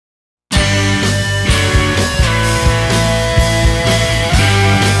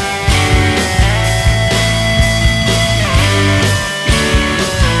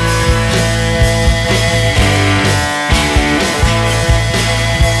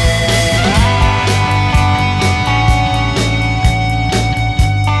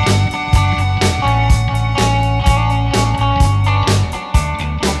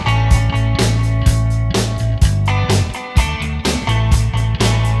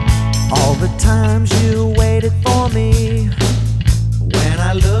times you waited for me. When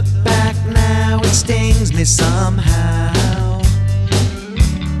I look back now, it stings me somehow.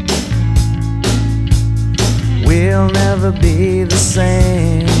 We'll never be the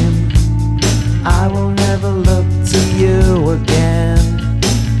same. I will never look to you again.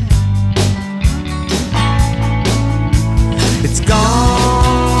 It's gone,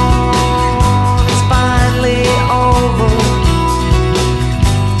 it's finally over.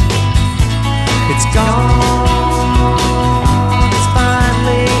 It's gone, it's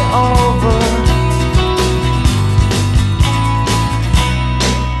finally over.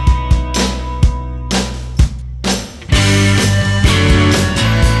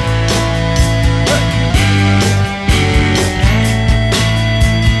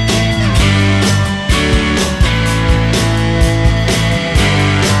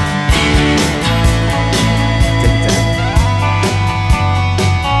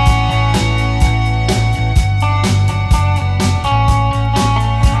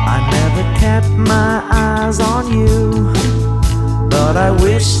 My eyes on you, but I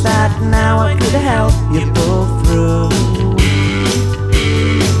wish that now I could help you pull through.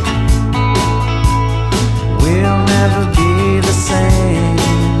 We'll never be the same.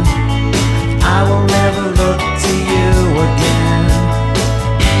 I will never look to you again.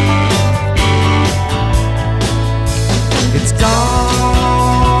 It's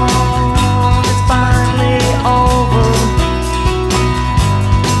gone, it's finally over.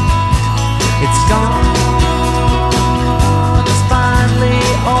 It's gone, it's finally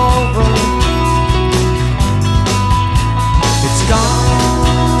over. It's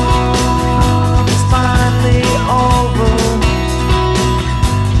gone, it's finally over.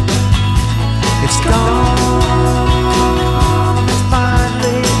 It's gone, it's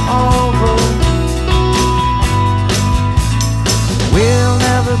finally over. We'll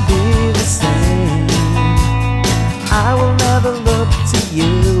never be the same. I will never look to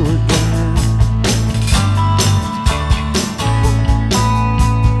you again.